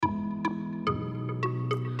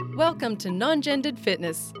Welcome to Non-Gendered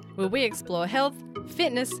Fitness, where we explore health,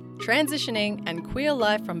 fitness, transitioning, and queer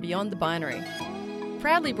life from beyond the binary.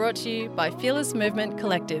 Proudly brought to you by Fearless Movement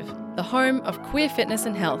Collective, the home of queer fitness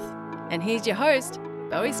and health. And here's your host,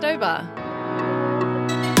 Bowie Stover.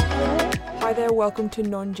 Hi there, welcome to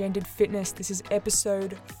Non-Gendered Fitness. This is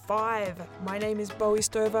episode 5. My name is Bowie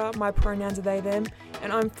Stover, my pronouns are they, them,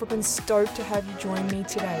 and I'm flippin' stoked to have you join me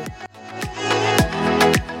today.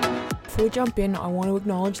 Before we jump in, I want to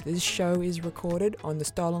acknowledge this show is recorded on the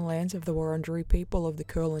stolen lands of the Wurundjeri people of the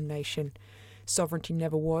Kulin Nation. Sovereignty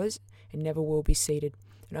never was and never will be ceded,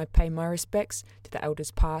 and I pay my respects to the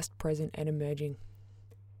elders past, present, and emerging.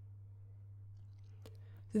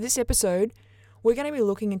 So this episode, we're going to be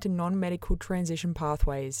looking into non-medical transition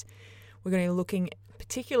pathways. We're going to be looking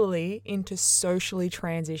particularly into socially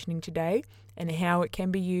transitioning today and how it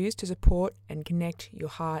can be used to support and connect your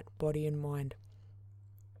heart, body, and mind.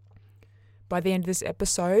 By the end of this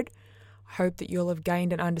episode, I hope that you'll have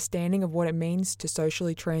gained an understanding of what it means to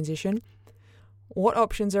socially transition, what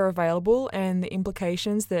options are available, and the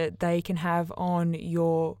implications that they can have on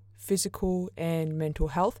your physical and mental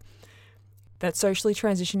health. That socially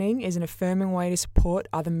transitioning is an affirming way to support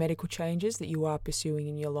other medical changes that you are pursuing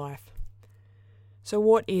in your life. So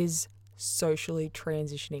what is socially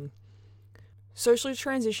transitioning? Socially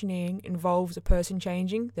transitioning involves a person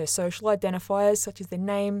changing their social identifiers such as their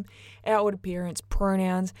name, outward appearance,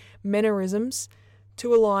 pronouns, mannerisms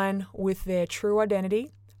to align with their true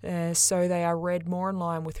identity so they are read more in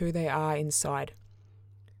line with who they are inside.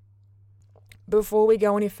 Before we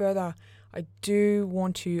go any further, I do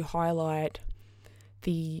want to highlight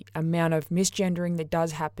the amount of misgendering that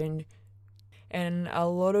does happen, and a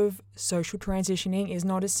lot of social transitioning is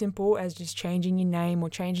not as simple as just changing your name or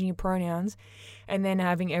changing your pronouns and then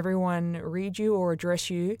having everyone read you or address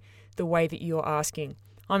you the way that you're asking.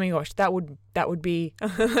 Oh my gosh, that would be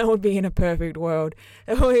that would be in a perfect world.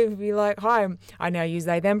 It would be like, hi, I now use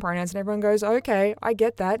they them pronouns, and everyone goes, okay, I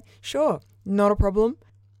get that, sure, not a problem.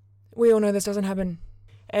 We all know this doesn't happen.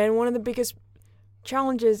 And one of the biggest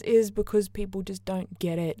challenges is because people just don't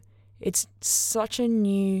get it. It's such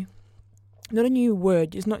a not a new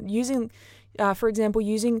word. It's not using, for example,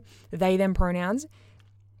 using they, them pronouns.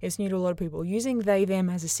 It's new to a lot of people. Using they, them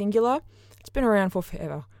as a singular, it's been around for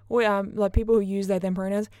forever. Like people who use they, them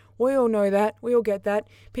pronouns, we all know that. We all get that.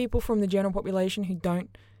 People from the general population who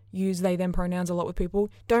don't use they, them pronouns a lot with people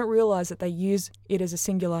don't realize that they use it as a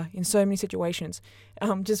singular in so many situations.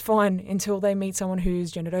 Just fine until they meet someone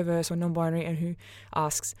who's gender diverse or non-binary and who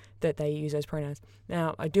asks that they use those pronouns.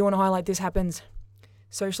 Now, I do want to highlight this happens.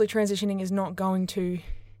 Socially transitioning is not going to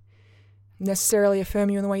necessarily affirm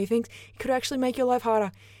you in the way you think. It could actually make your life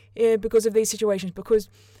harder because of these situations, because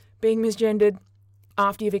being misgendered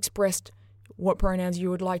after you've expressed what pronouns you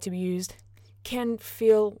would like to be used can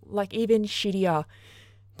feel like even shittier.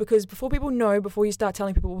 Because before you start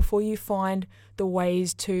telling people, before you find the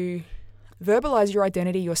ways to verbalize your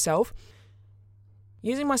identity yourself,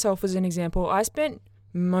 using myself as an example, I spent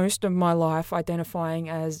most of my life identifying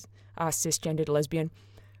as a cisgendered lesbian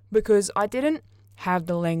because I didn't have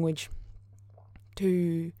the language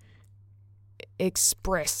to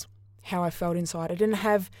express how I felt inside. I didn't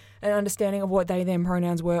have an understanding of what they, them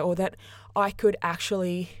pronouns were, or that I could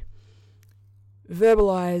actually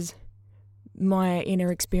verbalize my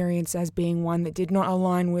inner experience as being one that did not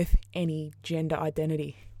align with any gender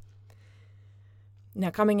identity. Now,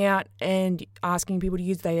 coming out and asking people to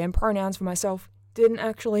use they, them pronouns for myself didn't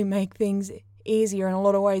actually make things easier in a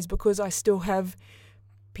lot of ways, because I still have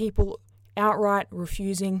people outright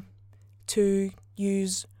refusing to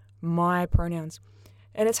use my pronouns.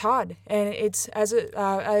 And it's hard. And it's as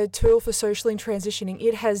a tool for socially transitioning,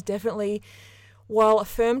 it has definitely, while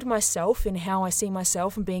affirmed myself in how I see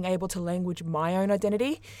myself and being able to language my own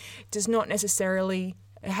identity, it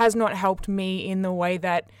has not helped me in the way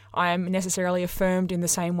that I am necessarily affirmed in the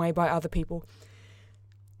same way by other people.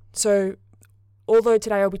 So, although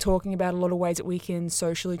today I'll be talking about a lot of ways that we can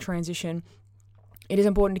socially transition, it is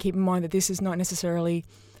important to keep in mind that this is not necessarily,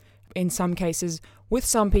 in some cases, with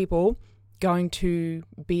some people, going to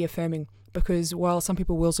be affirming. Because while some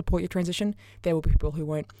people will support your transition, there will be people who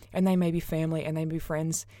won't. And they may be family and they may be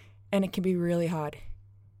friends. And it can be really hard.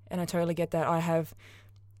 And I totally get that. I have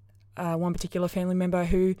one particular family member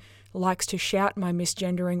who likes to shout my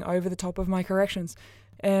misgendering over the top of my corrections.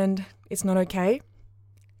 And it's not okay.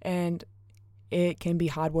 And it can be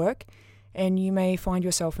hard work, and you may find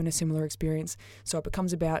yourself in a similar experience. So it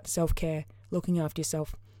becomes about self-care, looking after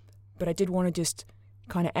yourself. But I did want to just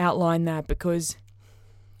kind of outline that because,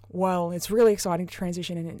 while it's really exciting to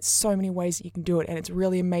transition and in so many ways that you can do it, and it's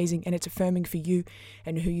really amazing and it's affirming for you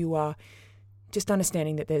and who you are, just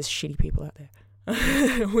understanding that there's shitty people out there.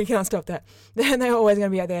 We can't stop that. They're always going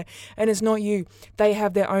to be out there. And it's not you. They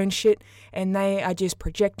have their own shit and they are just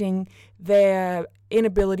projecting their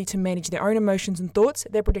inability to manage their own emotions and thoughts.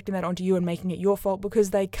 They're projecting that onto you and making it your fault because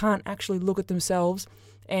they can't actually look at themselves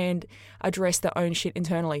and address their own shit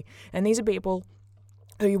internally. And these are people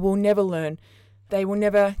who will never learn. They will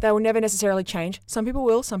never necessarily change. Some people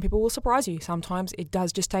will surprise you. Sometimes it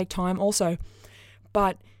does just take time also.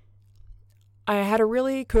 But I had a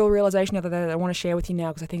really cool realization the other day that I want to share with you now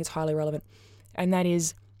because I think it's highly relevant. And that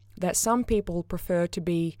is that some people prefer to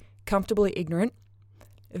be comfortably ignorant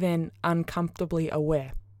than uncomfortably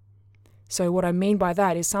aware. So what I mean by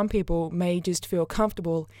that is some people may just feel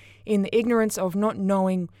comfortable in the ignorance of not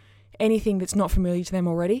knowing anything that's not familiar to them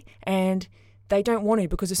already, and they don't want to,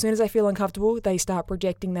 because as soon as they feel uncomfortable, they start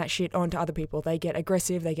projecting that shit onto other people. They get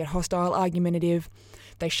aggressive, they get hostile, argumentative,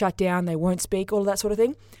 they shut down, they won't speak, all of that sort of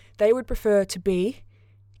thing. They would prefer to be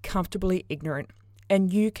comfortably ignorant.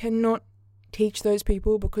 And you cannot teach those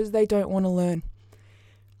people because they don't want to learn.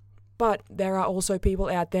 But there are also people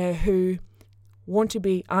out there who want to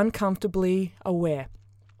be uncomfortably aware.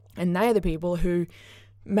 And they are the people who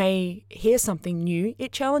may hear something new.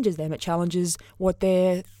 It challenges them. It challenges what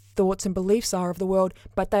their thoughts and beliefs are of the world,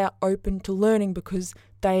 but they are open to learning because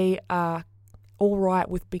they are all right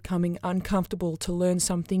with becoming uncomfortable to learn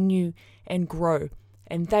something new and grow.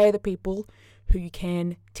 And they are the people who you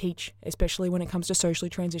can teach, especially when it comes to socially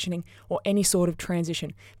transitioning or any sort of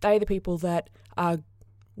transition. They are the people that are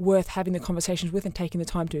worth having the conversations with and taking the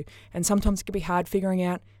time to. And sometimes it can be hard figuring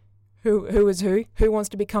out who is who wants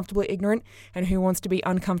to be comfortably ignorant and who wants to be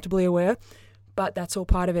uncomfortably aware, but that's all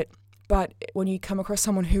part of it. But when you come across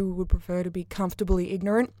someone who would prefer to be comfortably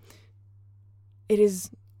ignorant, it is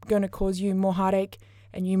going to cause you more heartache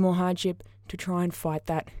and you more hardship to try and fight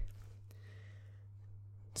that.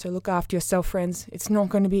 So look after yourself, friends. It's not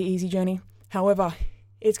going to be an easy journey. However,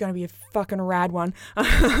 it's going to be a fucking rad one.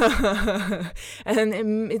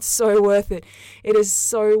 And it's so worth it. It is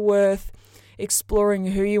so worth exploring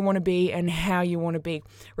who you want to be and how you want to be.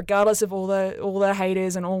 Regardless of all the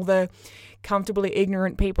haters and all the comfortably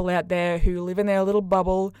ignorant people out there who live in their little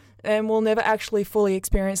bubble and will never actually fully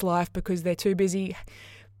experience life because they're too busy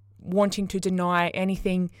wanting to deny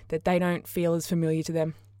anything that they don't feel is familiar to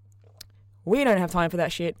them. We don't have time for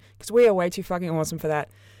that shit because we are way too fucking awesome for that.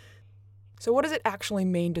 So what does it actually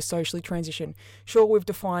mean to socially transition? Sure, we've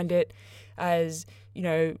defined it as,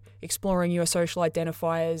 exploring your social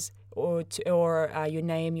identifiers or your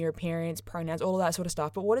name, your appearance, pronouns, all of that sort of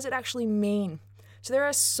stuff. But what does it actually mean? So there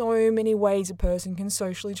are so many ways a person can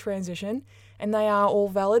socially transition, and they are all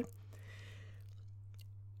valid.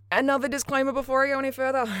 Another disclaimer before I go any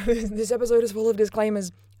further. This episode is full of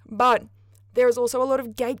disclaimers, but there is also a lot of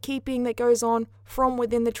gatekeeping that goes on from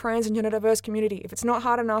within the trans and gender diverse community. If it's not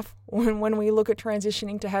hard enough when we look at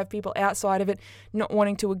transitioning to have people outside of it not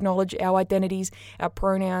wanting to acknowledge our identities, our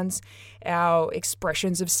pronouns, our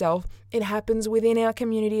expressions of self, it happens within our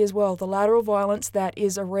community as well. The lateral violence that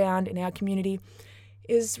is around in our community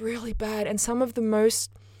is really bad, and some of the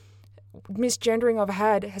most misgendering I've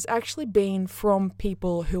had has actually been from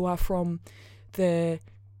people who are from the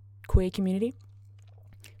queer community.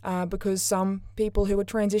 Because some people who are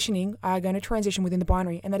transitioning are going to transition within the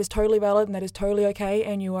binary, and that is totally valid and that is totally okay,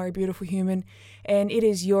 and you are a beautiful human and it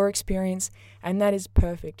is your experience and that is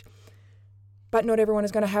perfect. But not everyone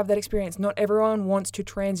is going to have that experience. Not everyone wants to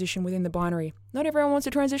transition within the binary. Not everyone wants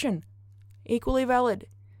to transition. Equally valid.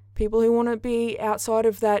 People who want to be outside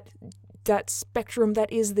of that spectrum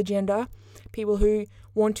that is the gender, people who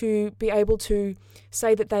want to be able to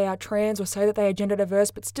say that they are trans or say that they are gender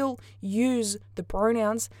diverse but still use the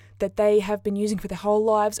pronouns that they have been using for their whole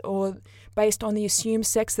lives or based on the assumed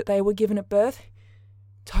sex that they were given at birth.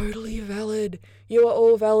 Totally valid. You are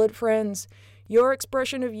all valid, friends. Your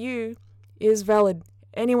expression of you is valid.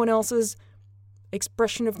 Anyone else's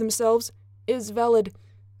expression of themselves is valid.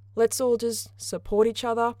 Let's all just support each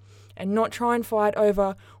other and not try and fight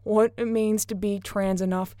over what it means to be trans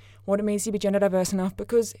enough, what it means to be gender diverse enough,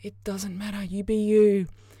 because it doesn't matter. You be you.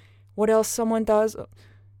 What else someone does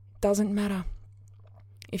doesn't matter.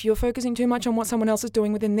 If you're focusing too much on what someone else is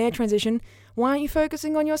doing within their transition, why aren't you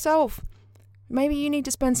focusing on yourself? Maybe you need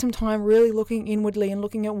to spend some time really looking inwardly and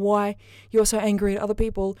looking at why you're so angry at other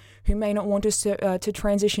people who may not want to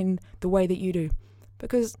transition the way that you do.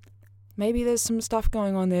 Because maybe there's some stuff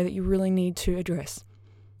going on there that you really need to address.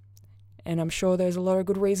 And I'm sure there's a lot of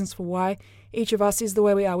good reasons for why each of us is the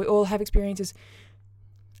way we are. We all have experiences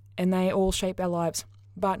and they all shape our lives.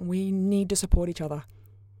 But we need to support each other.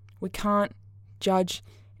 We can't judge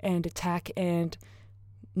and attack and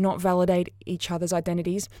not validate each other's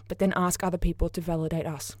identities, but then ask other people to validate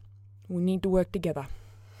us. We need to work together.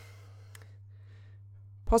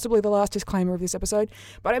 Possibly the last disclaimer of this episode,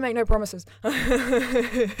 but I make no promises.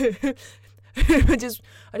 I just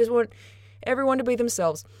want everyone to be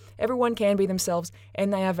themselves. Everyone can be themselves,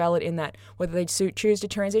 and they are valid in that. Whether they choose to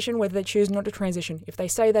transition, whether they choose not to transition. If they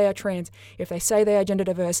say they are trans, if they say they are gender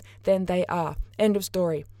diverse, then they are. End of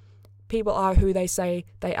story. People are who they say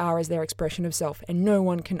they are as their expression of self, and no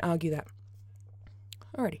one can argue that.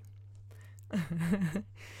 Alrighty.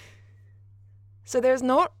 So there's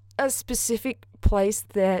not a specific place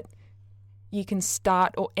that you can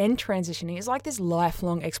start or end transitioning. It's like this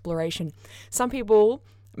lifelong exploration. Some people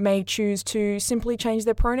may choose to simply change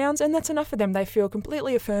their pronouns, and that's enough for them. They feel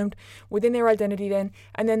completely affirmed within their identity then,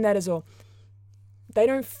 and then that is all. They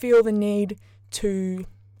don't feel the need to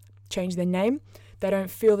change their name. They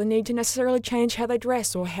don't feel the need to necessarily change how they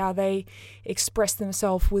dress or how they express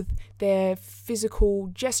themselves with their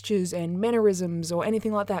physical gestures and mannerisms or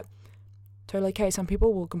anything like that. Totally okay. Some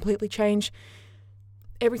people will completely change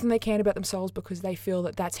everything they can about themselves because they feel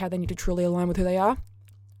that that's how they need to truly align with who they are.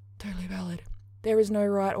 Totally valid. There is no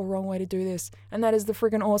right or wrong way to do this. And that is the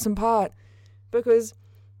friggin' awesome part. Because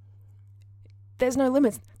there's no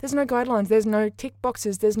limits. There's no guidelines. There's no tick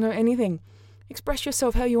boxes. There's no anything. Express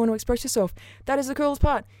yourself how you want to express yourself. That is the coolest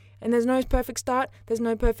part. And there's no perfect start. There's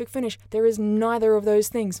no perfect finish. There is neither of those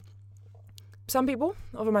things. Some people,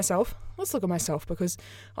 over myself, let's look at myself because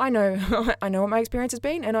I know what my experience has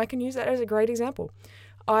been and I can use that as a great example.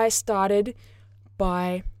 I started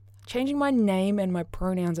by changing my name and my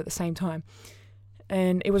pronouns at the same time.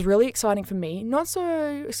 And it was really exciting for me, not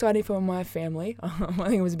so exciting for my family. I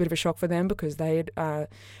think it was a bit of a shock for them because they had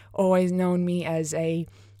always known me as a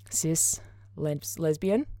cis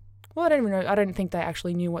lesbian. Well, I don't think they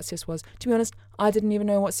actually knew what cis was. To be honest, I didn't even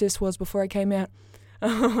know what cis was before I came out.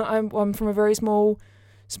 I'm from a very small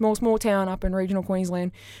town up in regional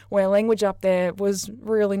Queensland where language up there was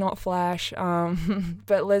really not flash.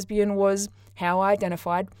 But lesbian was how I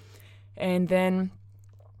identified. And then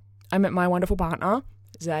I met my wonderful partner,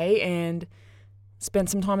 Zay, and spent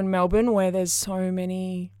some time in Melbourne where there's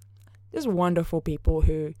wonderful people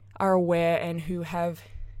who are aware and who have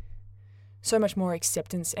so much more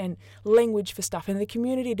acceptance and language for stuff. And the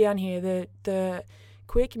community down here, the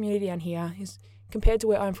queer community down here, is compared to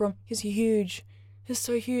where I'm from, is huge. It's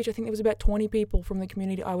so huge. I think there was about 20 people from the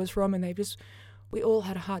community I was from, and we all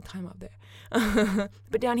had a hard time up there.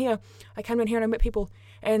 But down here, I came down here and I met people,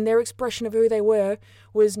 and their expression of who they were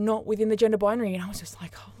was not within the gender binary, and I was just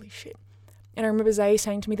like, holy shit. And I remember Zay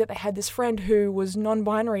saying to me that they had this friend who was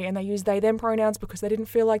non-binary, and they used they, them pronouns because they didn't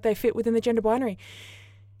feel like they fit within the gender binary.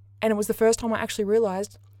 And it was the first time I actually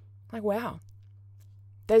realized, like, wow,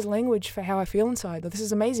 there's language for how I feel inside. This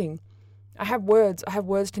is amazing. I have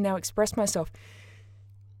words to now express myself.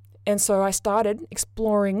 And so I started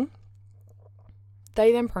exploring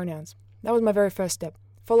they, them pronouns. That was my very first step,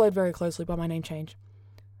 followed very closely by my name change.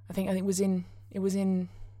 I think it was in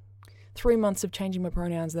 3 months of changing my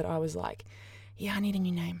pronouns that I was like, yeah, I need a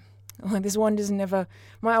new name. Like this one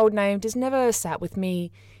my old name just never sat with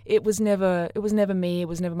me. It was never me. It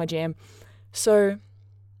was never my jam. So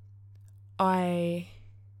I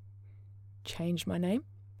changed my name.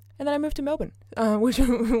 And then I moved to Melbourne,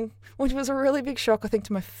 which was a really big shock, I think,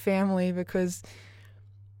 to my family because,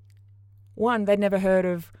 one, they'd never heard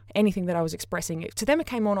of anything that I was expressing. To them, it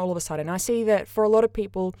came on all of a sudden. I see that for a lot of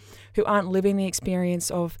people who aren't living the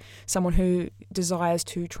experience of someone who desires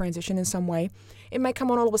to transition in some way, it may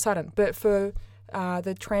come on all of a sudden. But for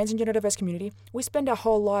the trans and gender diverse community, we spend our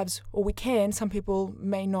whole lives, or we can, some people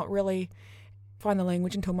may not really find the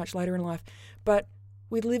language until much later in life, but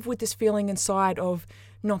we live with this feeling inside of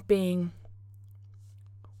not being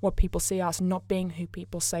what people see us, not being who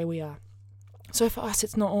people say we are. So for us,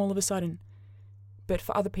 it's not all of a sudden. But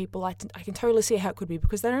for other people, I can totally see how it could be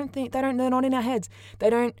because they're not in our heads. They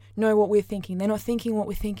don't know what we're thinking. They're not thinking what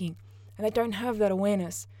we're thinking. And they don't have that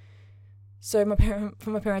awareness. So for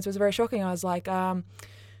my parents, it was very shocking. I was like,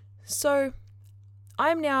 so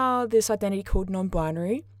I'm now this identity called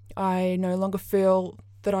non-binary. I no longer feel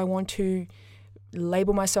that I want to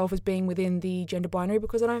label myself as being within the gender binary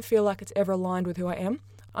because I don't feel like it's ever aligned with who I am.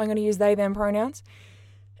 I'm going to use they, them pronouns.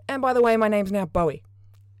 And by the way, my name's now Bowie.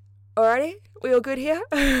 Alrighty? We all good here?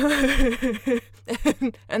 and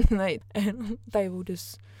they all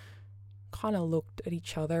just kind of looked at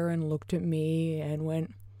each other and looked at me and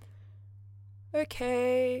went,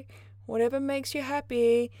 okay, whatever makes you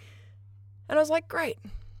happy. And I was like, great.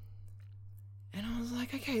 And I was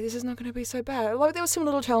like, okay, this is not going to be so bad. Like, there were some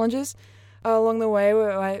little challenges. along the way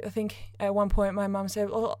where I think at one point my mum said,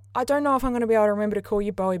 well, I don't know if I'm going to be able to remember to call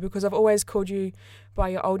you Bowie because I've always called you by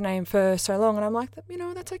your old name for so long. And I'm like,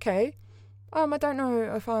 that's okay. I don't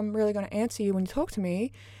know if I'm really going to answer you when you talk to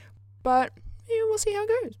me, but we'll see how it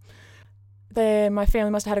goes. My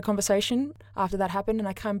family must have had a conversation after that happened, and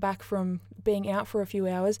I come back from being out for a few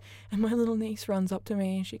hours, and my little niece runs up to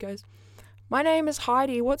me and she goes, my name is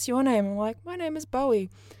Heidi, what's your name? I'm like, my name is Bowie.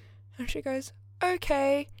 And she goes,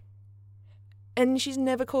 okay. And she's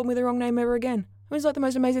never called me the wrong name ever again. It was like the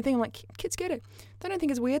most amazing thing. I'm like, kids get it. They don't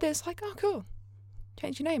think it's weird. They're just like, oh, cool.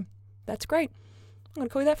 Change your name. That's great. I'm going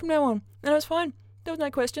to call you that from now on. And it was fine. There was no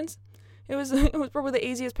questions. It was probably the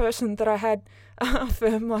easiest person that I had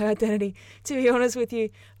for my identity, to be honest with you.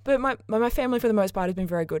 But my family, for the most part, has been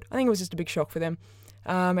very good. I think it was just a big shock for them.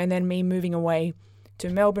 And then me moving away to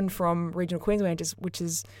Melbourne from regional Queensland, which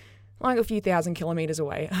is like a few thousand kilometres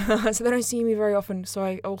away. So they don't see me very often. So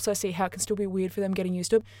I also see how it can still be weird for them getting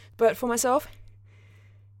used to it. But for myself,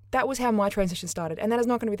 that was how my transition started. And that is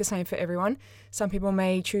not going to be the same for everyone. Some people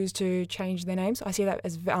may choose to change their names. I see that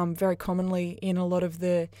as very commonly in a lot of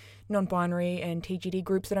the non-binary and TGD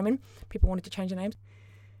groups that I'm in. People wanted to change their names.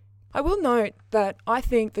 I will note that I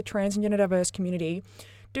think the trans and gender diverse community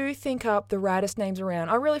do think up the raddest names around.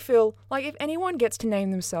 I really feel like if anyone gets to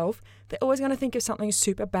name themselves, they're always going to think of something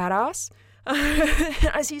super badass.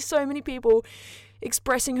 I see so many people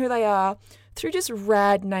expressing who they are through just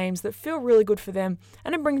rad names that feel really good for them,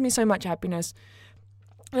 and it brings me so much happiness.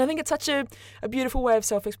 And I think it's such a beautiful way of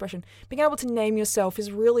self-expression. Being able to name yourself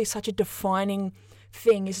is really such a defining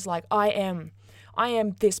thing. It's just like, I am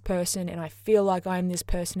this person, and I feel like I am this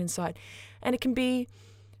person inside. And it can be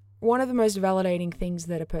one of the most validating things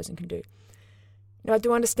that a person can do. Now, I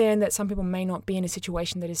do understand that some people may not be in a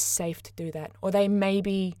situation that is safe to do that, or they may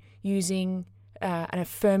be using an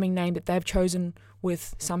affirming name that they've chosen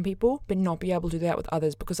with some people, but not be able to do that with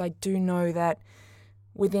others, because I do know that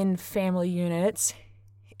within family units,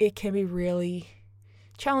 it can be really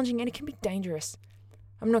challenging and it can be dangerous.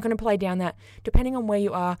 I'm not going to play down that. Depending on where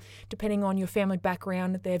you are, depending on your family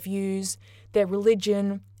background, their views, their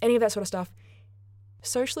religion, any of that sort of stuff,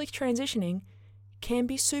 socially transitioning can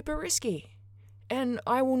be super risky. And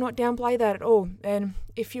I will not downplay that at all. And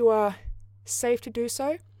if you are safe to do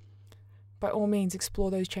so, by all means,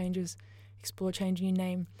 explore those changes. Explore changing your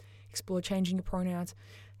name. Explore changing your pronouns.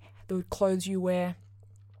 The clothes you wear.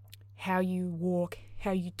 How you walk. How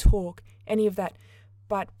you talk. Any of that.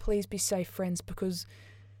 But please be safe, friends, because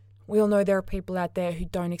we all know there are people out there who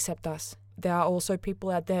don't accept us. There are also people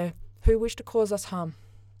out there who wish to cause us harm.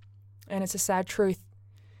 And it's a sad truth.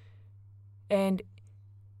 And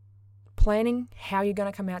planning how you're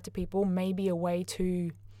going to come out to people may be a way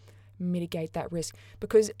to mitigate that risk,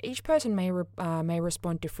 because each person may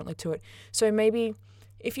respond differently to it. So maybe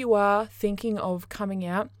if you are thinking of coming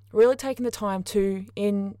out, really taking the time to,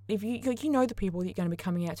 if you know the people that you're going to be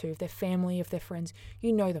coming out to, if they're family, if they're friends,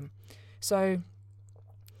 you know them. So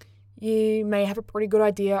you may have a pretty good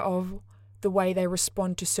idea of the way they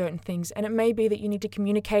respond to certain things. And it may be that you need to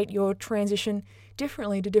communicate your transition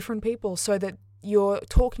differently to different people, so that you're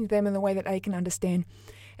talking to them in the way that they can understand,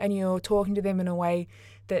 and you're talking to them in a way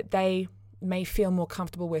that they may feel more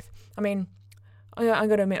comfortable with. I mean, I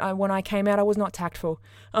got to admit, when I came out, I was not tactful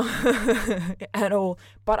at all,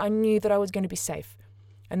 but I knew that I was going to be safe,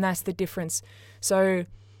 and that's the difference. So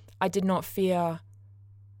I did not fear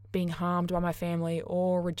being harmed by my family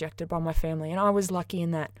or rejected by my family, and I was lucky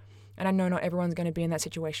in that. And I know not everyone's going to be in that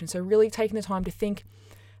situation. So really taking the time to think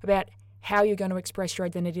about how you're going to express your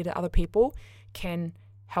identity to other people can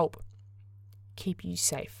help keep you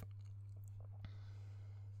safe.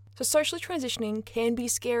 So socially transitioning can be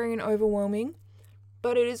scary and overwhelming,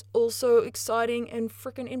 but it is also exciting and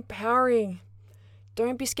freaking empowering.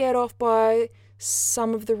 Don't be scared off by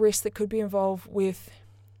some of the risks that could be involved with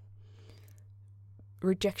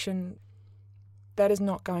rejection. That is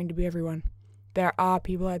not going to be everyone. There are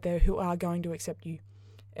people out there who are going to accept you,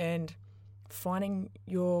 and finding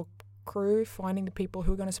your crew, finding the people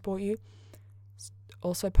who are going to support you, is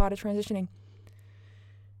also part of transitioning.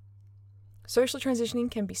 Social transitioning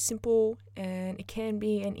can be simple, and it can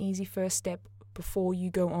be an easy first step before you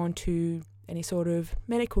go on to any sort of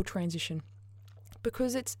medical transition,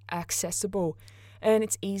 because it's accessible and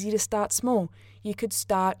it's easy to start small. You could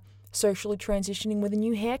start socially transitioning with a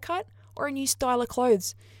new haircut or a new style of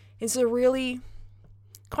clothes. It's a really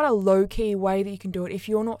kind of low-key way that you can do it if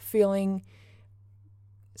you're not feeling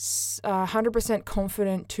 100%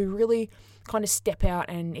 confident to really kind of step out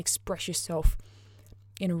and express yourself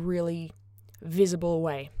in a really visible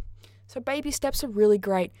way. So baby steps are really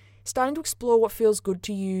great. Starting to explore what feels good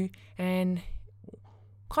to you and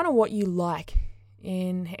kind of what you like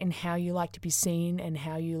in how you like to be seen and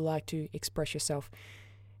how you like to express yourself.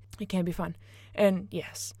 It can be fun. And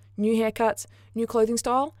yes, new haircuts, new clothing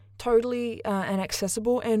style, totally an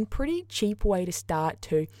accessible and pretty cheap way to start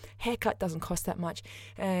too. Haircut doesn't cost that much.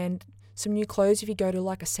 And some new clothes, if you go to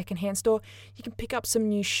like a secondhand store, you can pick up some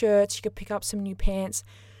new shirts, you can pick up some new pants,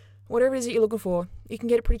 whatever it is that you're looking for, you can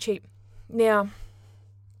get it pretty cheap. Now,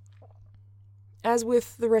 as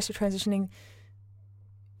with the rest of transitioning,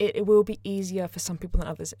 it will be easier for some people than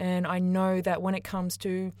others. And I know that when it comes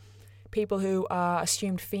to people who are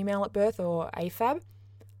assumed female at birth or AFAB,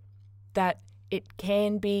 that it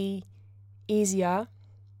can be easier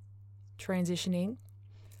transitioning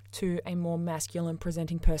to a more masculine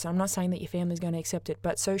presenting person. I'm not saying that your family is going to accept it,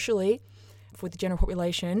 but socially, for the general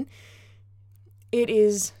population, it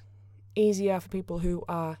is easier for people who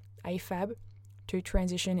are AFAB to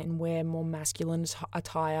transition and wear more masculine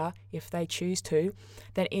attire if they choose to,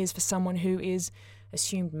 than it is for someone who is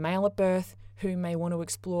assumed male at birth, who may want to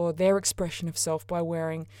explore their expression of self by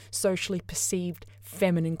wearing socially perceived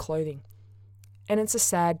feminine clothing. And it's a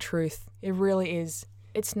sad truth. It really is.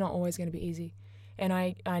 It's not always going to be easy. And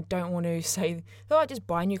I don't want to say, oh, just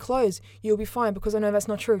buy new clothes, you'll be fine, because I know that's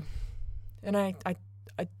not true. And I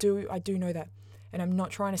do know that. And I'm not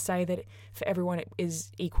trying to say that for everyone it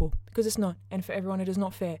is equal, because it's not. And for everyone it is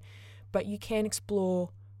not fair. But you can explore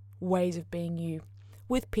ways of being you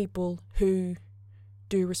with people who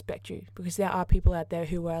do respect you, because there are people out there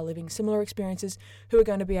who are living similar experiences who are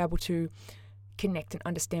going to be able to connect and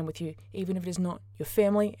understand with you, even if it is not your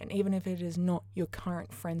family and even if it is not your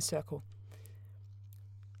current friend circle.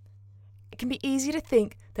 It can be easy to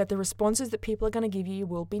think that the responses that people are going to give you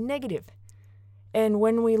will be negative. And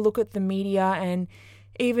when we look at the media, and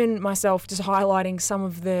even myself just highlighting some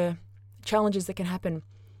of the challenges that can happen,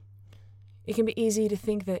 it can be easy to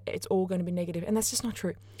think that it's all going to be negative. And that's just not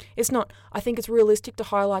true. It's not. I think it's realistic to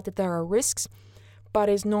highlight that there are risks, but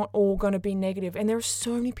it's not all going to be negative. And there are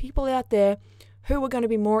so many people out there who are going to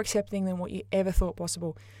be more accepting than what you ever thought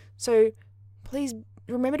possible. So please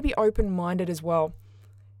remember to be open-minded as well.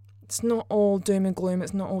 It's not all doom and gloom.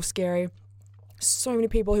 It's not all scary. So many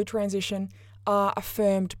people who transition are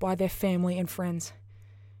affirmed by their family and friends.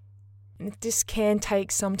 And this can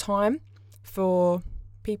take some time for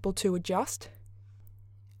people to adjust.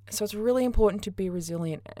 So it's really important to be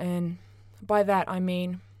resilient. And by that, I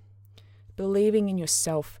mean believing in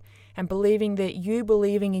yourself and believing that you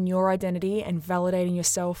believing in your identity and validating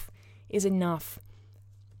yourself is enough.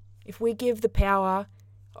 If we give the power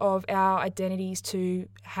of our identities to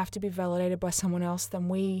have to be validated by someone else, then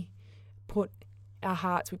we put our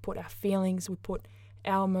hearts, we put our feelings, we put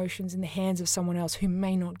our emotions in the hands of someone else who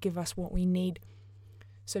may not give us what we need.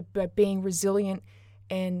 So by being resilient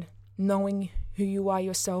and knowing who you are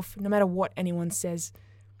yourself, no matter what anyone says,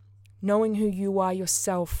 knowing who you are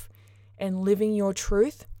yourself and living your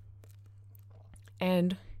truth,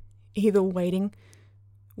 and either waiting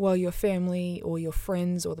while your family or your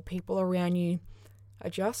friends or the people around you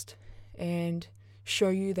adjust and show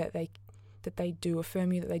you that they do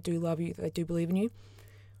affirm you, that they do love you, that they do believe in you.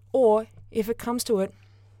 Or, if it comes to it,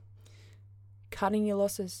 cutting your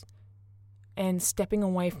losses and stepping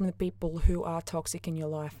away from the people who are toxic in your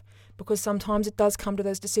life. Because sometimes it does come to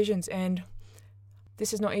those decisions, and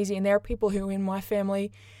this is not easy. And there are people who in my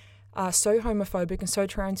family are so homophobic and so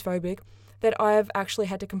transphobic that I have actually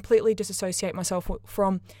had to completely disassociate myself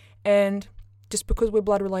from. And just because we're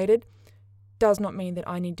blood related does not mean that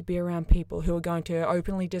I need to be around people who are going to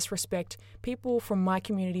openly disrespect people from my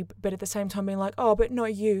community, but at the same time being like, oh, but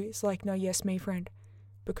not you. It's like, no, yes, me, friend.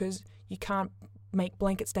 Because you can't make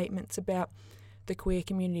blanket statements about the queer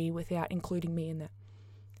community without including me in that.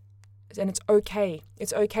 And it's okay.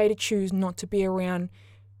 It's okay to choose not to be around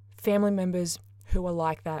family members who are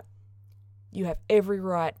like that. You have every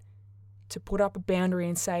right to put up a boundary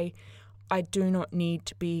and say, I do not need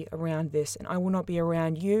to be around this, and I will not be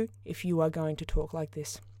around you if you are going to talk like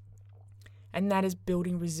this. And that is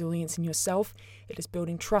building resilience in yourself. It is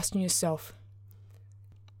building trust in yourself.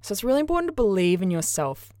 So it's really important to believe in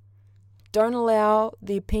yourself. Don't allow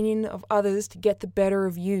the opinion of others to get the better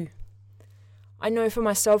of you. I know for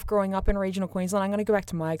myself, growing up in regional Queensland, I'm going to go back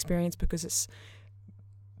to my experience because it's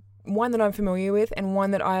one that I'm familiar with and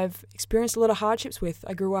one that I've experienced a lot of hardships with.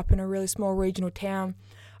 I grew up in a really small regional town.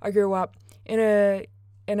 I grew up in a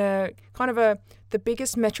kind of the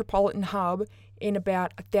biggest metropolitan hub in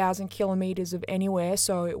about 1,000 kilometers of anywhere.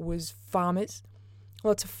 So it was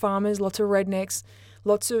lots of rednecks,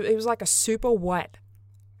 it was like a super white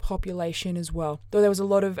population as well. Though there was a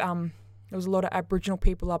lot of Aboriginal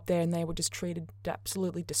people up there, and they were just treated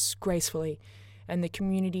absolutely disgracefully. and the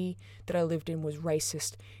community that I lived in was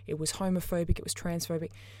racist. It was homophobic, it was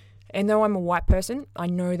transphobic. And though I'm a white person, I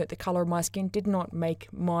know that the colour of my skin did not make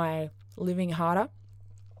my living harder.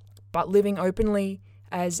 But living openly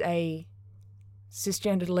as a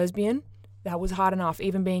cisgendered lesbian, that was hard enough,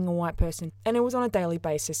 even being a white person. And it was on a daily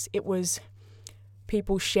basis. It was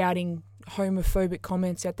people shouting homophobic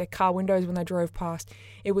comments out their car windows when they drove past.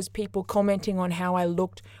 It was people commenting on how I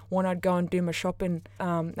looked when I'd go and do my shopping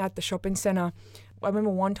at the shopping centre. I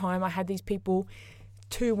remember one time I had these people,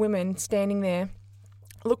 2 women standing there,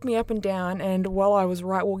 look me up and down, and while I was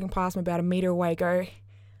walking past them about a metre away, go,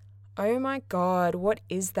 "Oh my God, what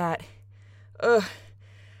is that? Ugh,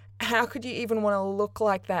 how could you even want to look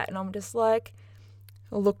like that?" And I'm just like,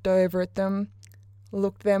 I looked over at them,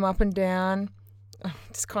 looked them up and down,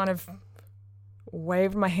 just kind of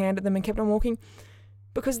waved my hand at them and kept on walking,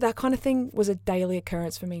 because that kind of thing was a daily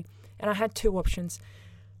occurrence for me. And I had 2 options.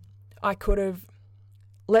 I could have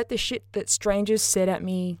let the shit that strangers said at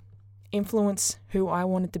me influence who I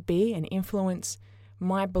wanted to be and influence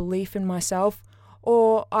my belief in myself,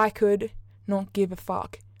 or I could not give a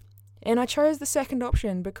fuck. And I chose the second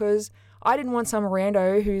option because I didn't want some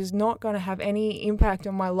rando who's not going to have any impact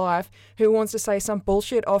on my life, who wants to say some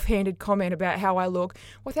bullshit offhanded comment about how I look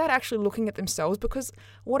without actually looking at themselves, because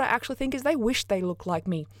what I actually think is they wish they looked like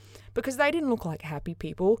me, because they didn't look like happy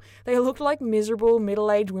people. They looked like miserable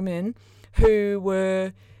middle-aged women who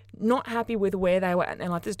were not happy with where they were.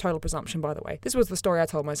 And like, this is total presumption, by the way. This was the story I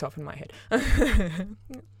told myself in my head.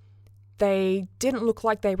 They didn't look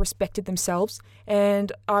like they respected themselves,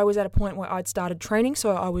 and I was at a point where I'd started training,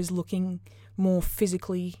 so I was looking more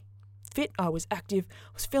physically fit, I was active,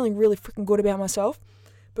 I was feeling really freaking good about myself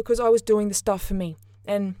because I was doing the stuff for me.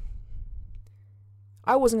 And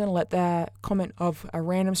I wasn't going to let the comment of a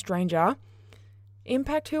random stranger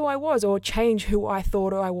impact who I was or change who I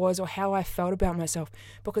thought I was or how I felt about myself,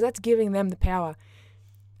 because that's giving them the power.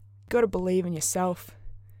 You've got to believe in yourself.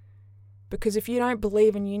 Because if you don't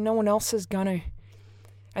believe in you, no one else is going to.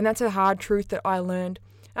 And that's a hard truth that I learned.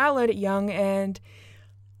 I learned it young, and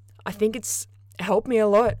I think it's helped me a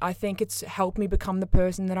lot. I think it's helped me become the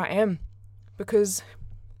person that I am. Because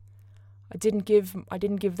I didn't give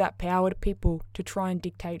that power to people to try and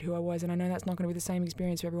dictate who I was. And I know that's not going to be the same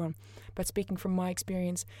experience for everyone. But speaking from my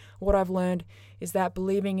experience, what I've learned is that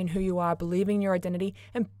believing in who you are, believing in your identity,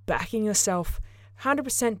 and backing yourself.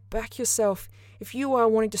 100% back yourself. If you are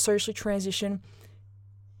wanting to socially transition,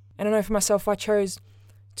 and I know for myself, I chose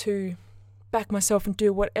to back myself and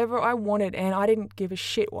do whatever I wanted, and I didn't give a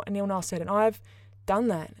shit what anyone else said, and I've done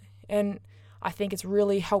that. And I think it's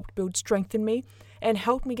really helped build strength in me and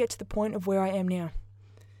helped me get to the point of where I am now.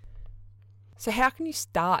 So how can you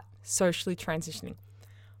start socially transitioning?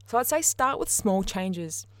 So I'd say start with small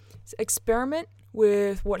changes. So experiment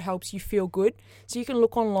with what helps you feel good. So you can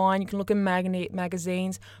look online, you can look in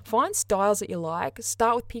magazines, find styles that you like,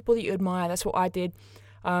 start with people that you admire. That's what I did.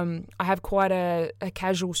 I have quite a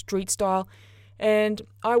casual street style, and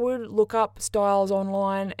I would look up styles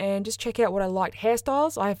online and just check out what I liked.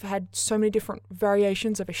 Hairstyles, I've had so many different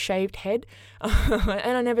variations of a shaved head,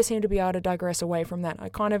 and I never seem to be able to digress away from that. I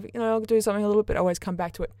kind of, I'll do something a little bit, always come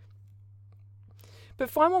back to it. But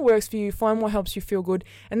find what works for you, find what helps you feel good.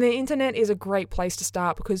 And the internet is a great place to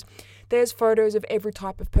start because there's photos of every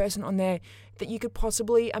type of person on there that you could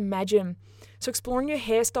possibly imagine. So exploring your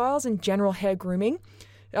hairstyles and general hair grooming,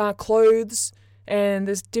 clothes, and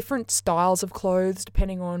there's different styles of clothes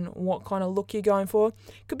depending on what kind of look you're going for.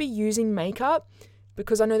 Could be using makeup,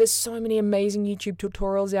 because I know there's so many amazing YouTube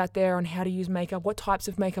tutorials out there on how to use makeup, what types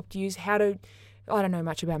of makeup to use, I don't know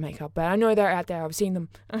much about makeup, but I know they're out there, I've seen them.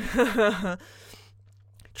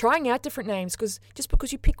 Trying out different names, because just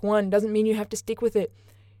because you pick one doesn't mean you have to stick with it.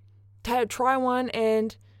 Try one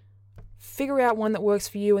and figure out one that works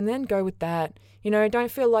for you and then go with that. Don't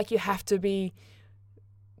feel like you have to be,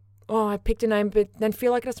 I picked a name, but then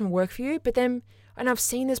feel like it doesn't work for you. But then, and I've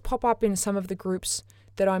seen this pop up in some of the groups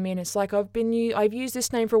that I'm in. It's like I've used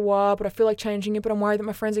this name for a while, but I feel like changing it, but I'm worried that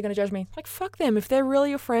my friends are going to judge me. Like, fuck them. If they're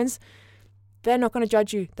really your friends, they're not going to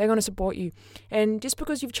judge you. They're going to support you. And just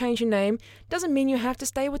because you've changed your name doesn't mean you have to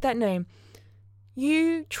stay with that name.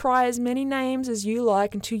 You try as many names as you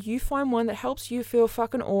like until you find one that helps you feel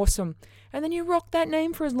fucking awesome. And then you rock that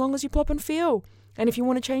name for as long as you plop and feel. And if you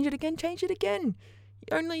want to change it again, change it again.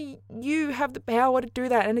 Only you have the power to do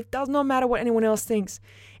that. And it does not matter what anyone else thinks.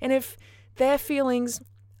 And if their feelings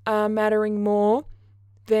are mattering more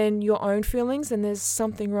than your own feelings, then there's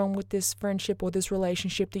something wrong with this friendship or this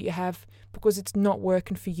relationship that you have, because it's not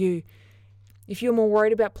working for you. If you're more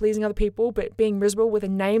worried about pleasing other people but being miserable with a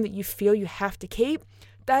name that you feel you have to keep,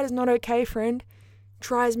 that is not okay, friend.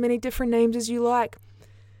 Try as many different names as you like.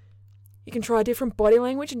 You can try different body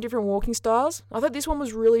language and different walking styles. I thought this one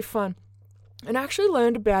was really fun. And I actually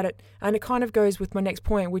learned about it, and it kind of goes with my next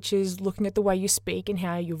point, which is looking at the way you speak and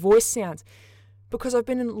how your voice sounds. Because I've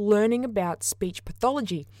been learning about speech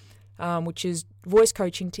pathology, which is voice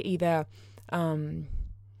coaching to either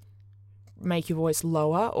make your voice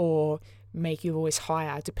lower or make your voice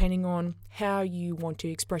higher, depending on how you want to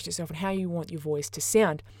express yourself and how you want your voice to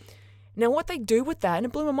sound. Now, what they do with that, and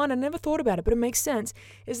it blew my mind, I never thought about it, but it makes sense,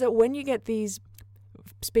 is that when you get these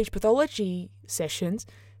speech pathology sessions,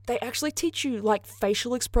 they actually teach you like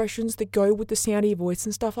facial expressions that go with the sound of your voice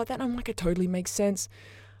and stuff like that. And I'm like, it totally makes sense.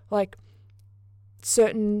 Like,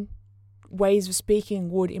 certain ways of speaking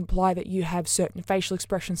would imply that you have certain facial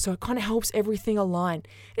expressions, so it kind of helps everything align.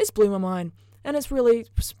 It just blew my mind, and it's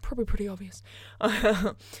probably pretty obvious.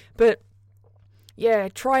 But yeah,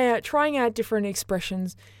 trying out different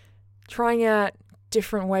expressions, trying out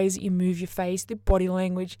different ways that you move your face, the body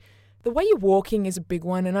language. The way you're walking is a big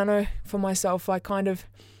one, and I know for myself, I kind of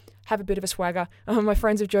have a bit of a swagger. My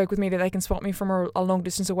friends have joked with me that they can spot me from a long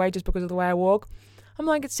distance away just because of the way I walk. I'm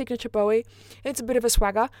like, it's signature Bowie. It's a bit of a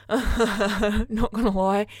swagger, not gonna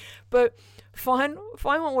lie. But find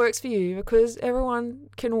what works for you, because everyone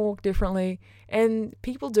can walk differently, and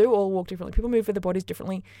people do all walk differently. People move with their bodies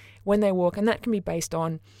differently when they walk, and that can be based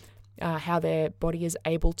on how their body is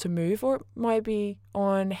able to move, or it might be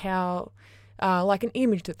on how, like an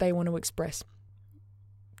image that they want to express.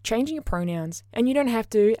 Changing your pronouns, and you don't have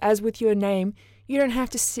to, as with your name, you don't have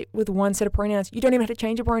to sit with one set of pronouns. You don't even have to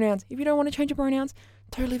change your pronouns. If you don't want to change your pronouns,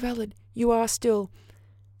 totally valid. You are still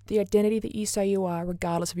the identity that you say you are,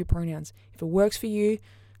 regardless of your pronouns. If it works for you,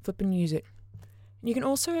 flip and use it. You can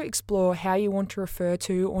also explore how you want to refer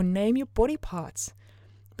to or name your body parts,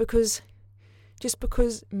 because just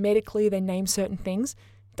because medically they name certain things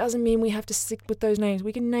doesn't mean we have to stick with those names.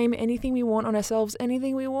 We can name anything we want on ourselves,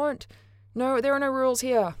 anything we want. No, there are no rules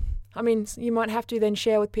here. I mean, you might have to then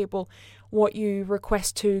share with people what you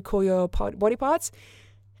request to call your body parts.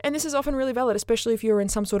 And this is often really valid, especially if you're in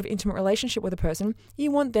some sort of intimate relationship with a person.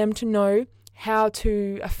 You want them to know how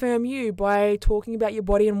to affirm you by talking about your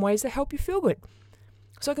body in ways that help you feel good.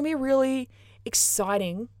 So it can be really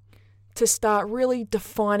exciting to start really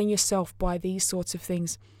defining yourself by these sorts of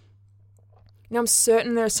things. Now, I'm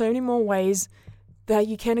certain there are so many more ways that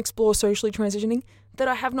you can explore socially transitioning that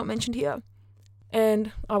I have not mentioned here.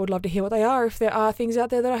 And I would love to hear what they are, if there are things out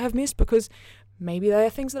there that I have missed, because maybe they are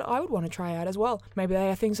things that I would want to try out as well. Maybe they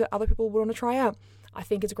are things that other people would want to try out. I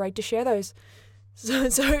think it's great to share those. So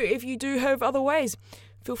if you do have other ways,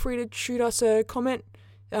 feel free to shoot us a comment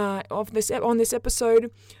on this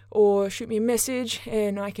episode, or shoot me a message,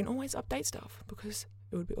 and I can always update stuff, because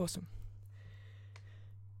it would be awesome.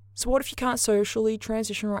 So what if you can't socially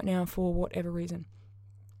transition right now for whatever reason?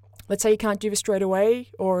 Let's say you can't do this straight away,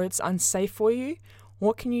 or it's unsafe for you.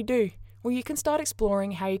 What can you do? Well, you can start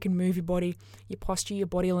exploring how you can move your body, your posture, your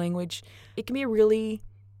body language. It can be a really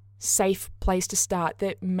safe place to start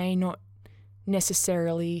that may not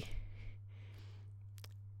necessarily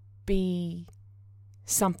be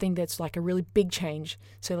something that's like a really big change.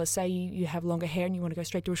 So let's say you have longer hair and you want to go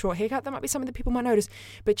straight to a short haircut. That might be something that people might notice.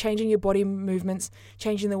 But changing your body movements,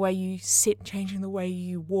 changing the way you sit, changing the way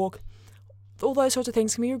you walk, all those sorts of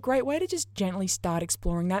things can be a great way to just gently start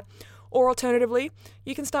exploring that. Or alternatively,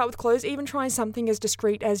 you can start with clothes, even trying something as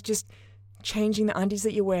discreet as just changing the undies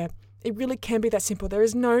that you wear. It really can be that simple. There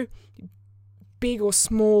is no big or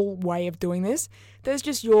small way of doing this. There's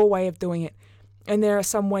just your way of doing it. And there are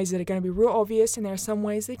some ways that are going to be real obvious, and there are some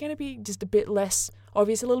ways that are going to be just a bit less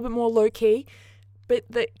obvious, a little bit more low-key, but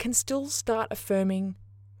that can still start affirming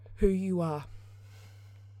who you are.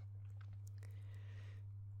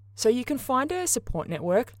 So you can find a support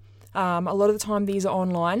network. A lot of the time these are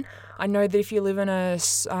online. I know that if you live in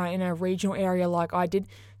a regional area like I did,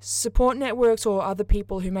 support networks or other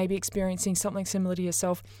people who may be experiencing something similar to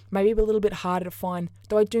yourself may be a little bit harder to find.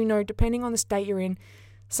 Though I do know, depending on the state you're in,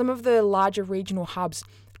 some of the larger regional hubs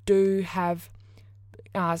do have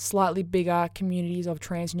slightly bigger communities of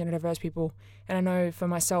trans and gender diverse people. And I know for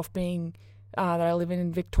myself, being that I live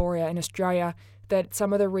in Victoria in Australia, that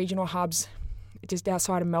some of the regional hubs just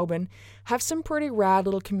outside of Melbourne have some pretty rad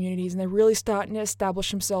little communities, and they're really starting to establish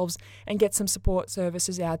themselves and get some support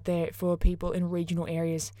services out there for people in regional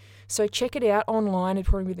areas. So check it out online. It'd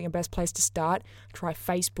probably be the best place to start. Try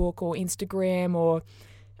Facebook or Instagram or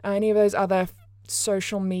any of those other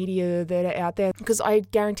social media that are out there, because I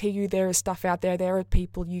guarantee you there is stuff out there. There are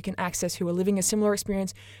people you can access who are living a similar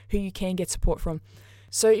experience, who you can get support from.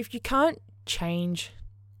 So if you can't change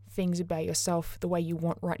things about yourself the way you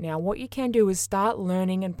want right now. What you can do is start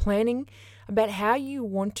learning and planning about how you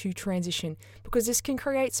want to transition, because this can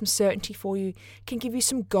create some certainty for you, can give you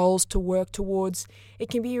some goals to work towards. It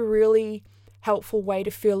can be a really helpful way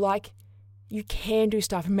to feel like you can do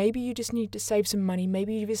stuff. Maybe you just need to save some money.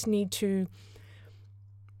 Maybe you just need to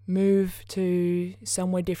move to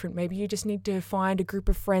somewhere different. Maybe you just need to find a group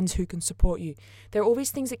of friends who can support you. There are all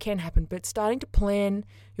these things that can happen, but starting to plan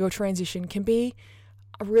your transition can be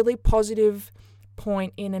a really positive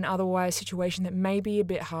point in an otherwise situation that may be a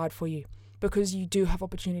bit hard for you, because you do have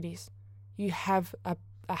opportunities. You have a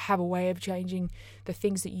way of changing the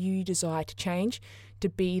things that you desire to change to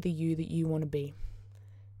be the you that you want to be.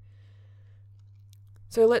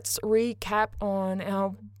 So let's recap on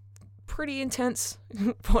our pretty intense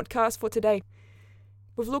podcast for today.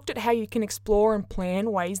 We've looked at how you can explore and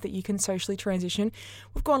plan ways that you can socially transition.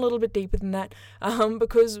 We've gone a little bit deeper than that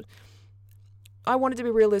because I wanted to be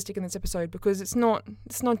realistic in this episode, because it's not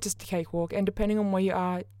just a cakewalk, and depending on where you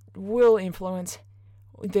are will influence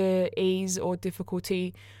the ease or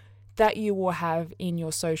difficulty that you will have in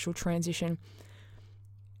your social transition.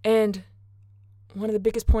 And one of the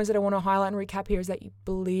biggest points that I want to highlight and recap here is that you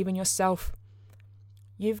believe in yourself.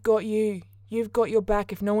 You've got you. You've got your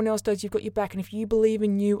back. If no one else does, you've got your back. And if you believe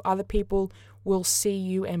in you, other people will see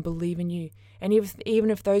you and believe in you. And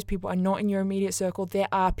even if those people are not in your immediate circle, there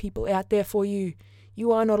are people out there for you.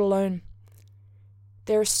 You are not alone.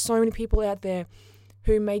 There are so many people out there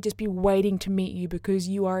who may just be waiting to meet you because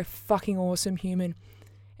you are a fucking awesome human.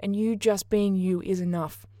 And you just being you is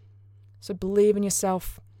enough. So believe in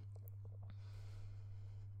yourself.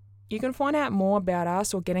 You can find out more about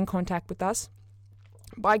us or get in contact with us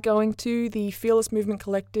by going to the Fearless Movement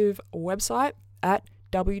Collective website at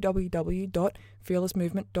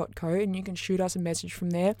www.fearlessmovement.co, and you can shoot us a message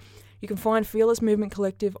from there. You can find Fearless Movement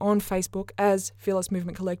Collective on Facebook as Fearless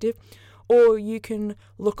Movement Collective, or you can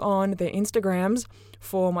look on the Instagrams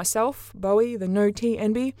for myself, Bowie, the No T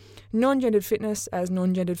NB, Non-Gendered Fitness as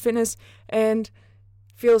Non-Gendered Fitness, and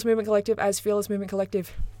Fearless Movement Collective as Fearless Movement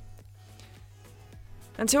Collective.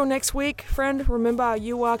 Until next week, friend, remember,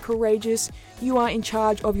 you are courageous, you are in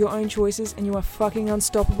charge of your own choices, and you are fucking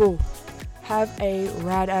unstoppable. Have a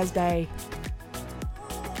rad-as day.